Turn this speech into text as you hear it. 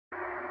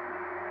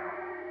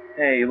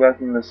Hey,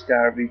 welcome to the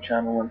Scar Review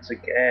channel once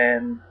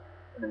again.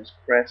 My name is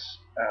Chris.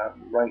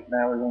 Right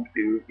now we're going to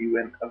be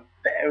reviewing a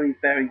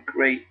very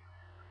great,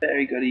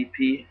 very good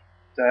EP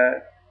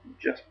that I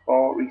just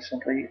bought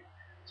recently.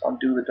 It's on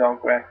Do the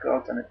Dog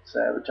Records and it's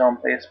the John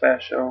Player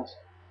Specials,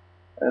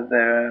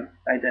 their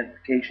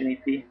Identification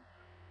EP.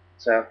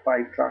 It's a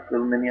 5-track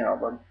little mini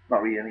album.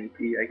 Not really an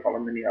EP, I call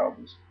them mini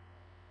albums.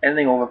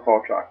 Anything over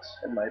 4 tracks,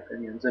 in my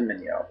opinion, is a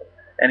mini album.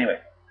 Anyway,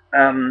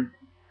 um,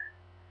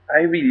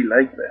 I really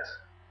like this.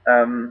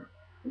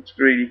 It's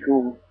really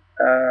cool.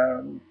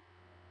 Um,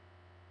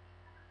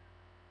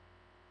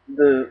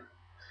 the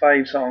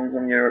 5 songs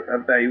on here are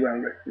very well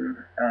written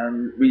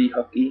and really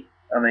hooky,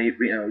 and they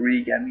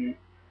really get me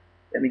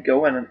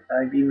going. And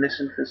I've been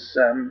listening to this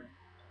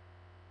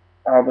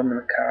album in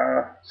the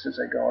car since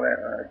I got it.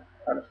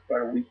 I've had it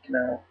for about a week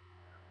now.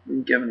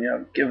 Been giving it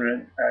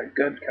a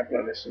good couple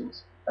of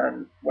listens,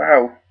 and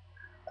wow,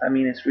 I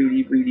mean it's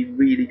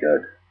really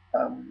good.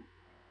 Um,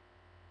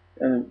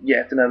 And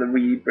yet another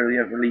really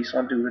brilliant release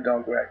on Do the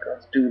Dog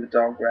Records. Do the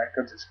Dog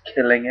Records is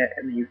killing it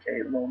in the UK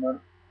at the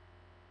moment.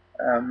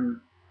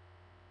 Um,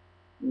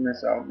 and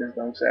this album is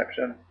no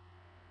exception.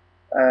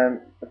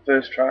 The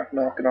first track,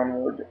 Knocking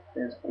on Wood,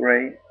 is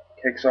great.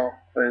 Kicks off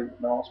with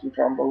an awesome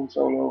trombone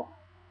solo.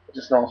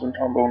 Just an awesome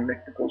trombone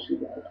lick that goes through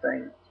the whole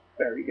thing. It's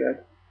very good.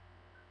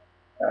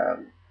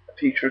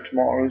 Future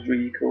Tomorrow is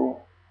really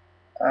cool.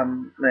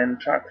 Then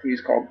track 3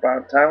 is called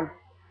Bad Town.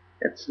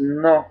 It's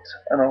not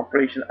an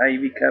Operation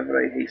Ivy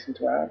cover, I hasten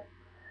to add.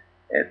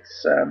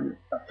 It's a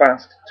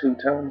fast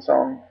 2-tone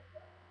song.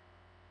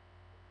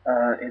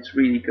 It's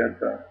really good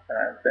though,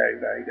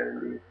 very good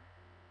indeed.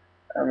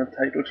 And the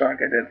title track,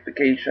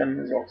 Identification,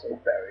 is also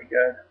very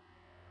good.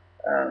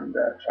 And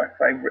track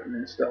 5, Written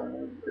in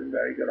Stone, is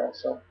very good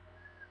also.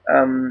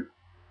 Um,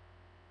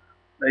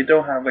 they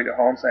don't have like a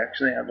horn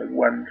section, they have like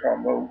one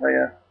trombone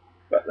player,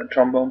 but the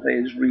trombone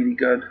player is really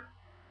good.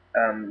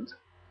 And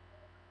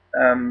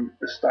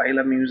the style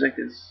of music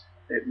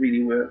it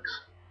really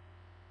works.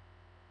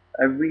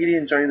 I really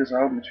enjoy this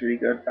album, it's really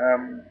good.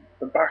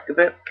 The back of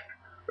it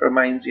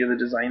reminds me of the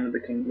design of the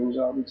King Blues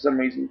album for some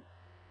reason.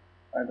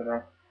 I don't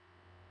know.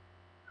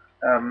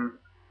 Um,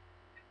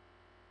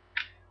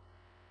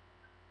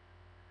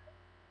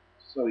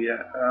 so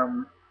yeah,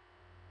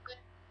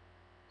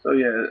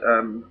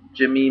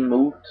 Jimmy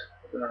Moot,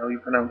 I don't know how you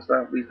pronounce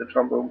that. He's the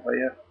trombone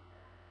player,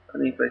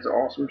 and he plays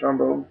awesome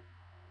trombone.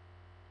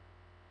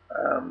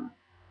 Um,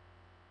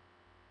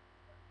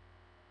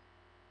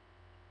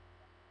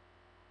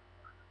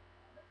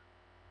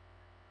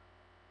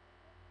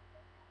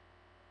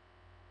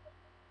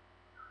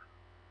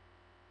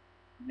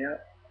 yeah,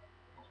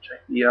 check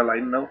the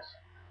line notes.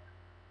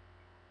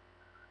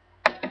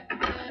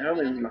 I don't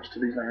think there's much to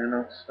these line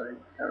notes. There's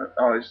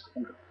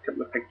a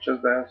couple of pictures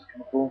there. It's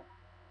kind of cool.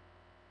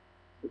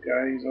 The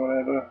guys or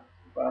whatever,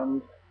 the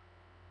band.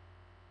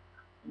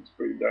 It's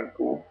pretty darn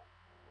cool.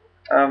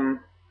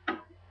 Um,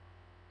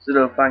 there's a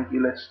little thank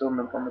you list on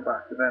the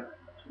back of it.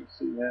 You can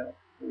see there,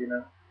 you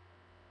know.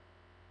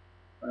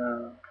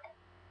 Uh,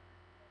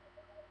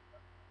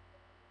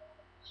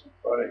 that's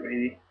about it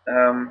really.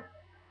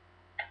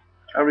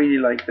 I really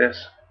like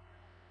this.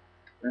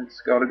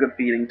 It's got a good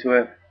feeling to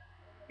it.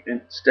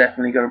 It's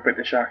definitely got a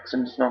British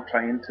accent. It's not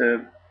trying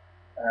to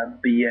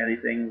be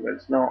anything, but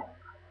it's not.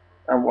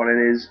 And what it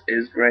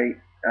is great.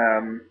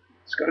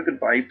 It's got a good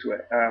vibe to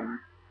it.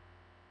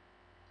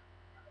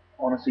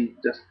 Honestly,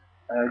 just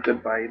a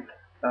good vibe.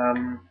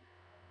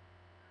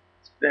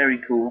 It's very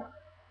cool.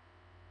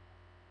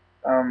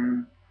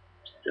 Um,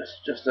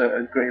 just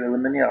a great little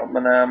mini album.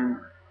 And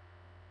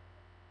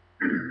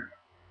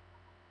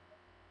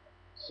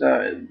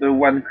so the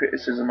one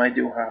criticism I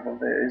do have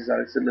of it is that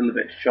it's a little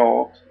bit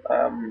short.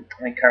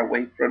 I can't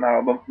wait for an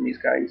album from these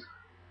guys,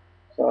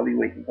 so I'll be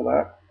waiting for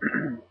that.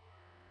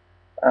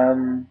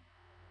 um,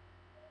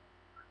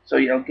 so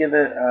yeah, I'll give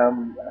it a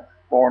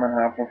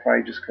 4.5 or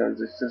 5 just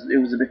because it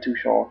was a bit too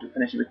short. It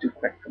finished a bit too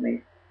quick for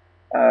me.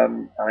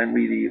 And I'm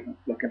really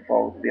looking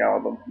forward to the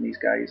album from these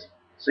guys.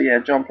 So yeah,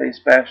 John Plays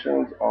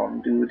Specials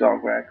on Do the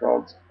Dog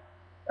Records.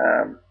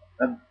 Um,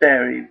 a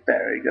very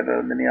good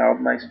mini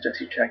album. I suggest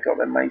you check out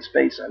their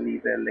MySpace. I'll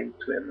leave a link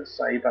to it in the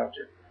side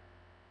budget.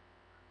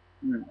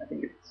 I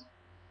think it's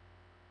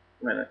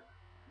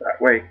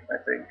that way. I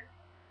think.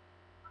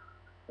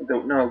 I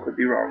don't know. Could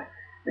be wrong.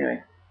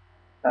 Anyway,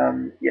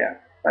 yeah.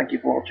 Thank you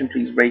for watching.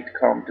 Please rate,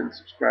 comment, and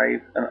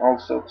subscribe. And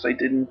also, because I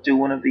didn't do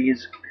one of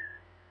these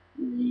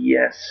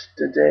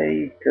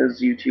yesterday,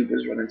 because YouTube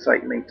was running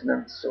site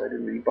maintenance, so I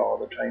didn't really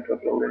bother trying to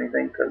upload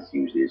anything, because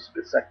usually it's a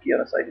bit sucky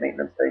on a site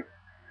maintenance day.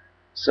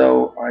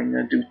 So I'm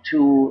going to do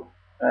 2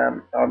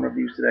 album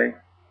reviews today,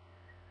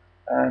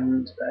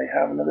 and I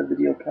have another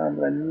video planned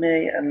that I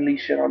may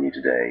unleash it on you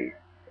today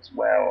as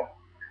well.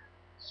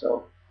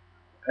 So,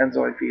 depends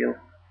how I feel.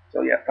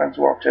 So yeah, thanks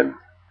for watching.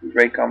 Please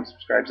rate, comment,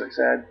 subscribe as I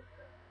said.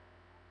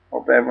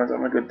 Hope everyone's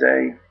having a good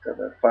day. To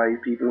the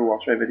 5 people who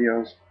watch my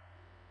videos.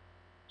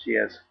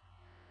 Cheers.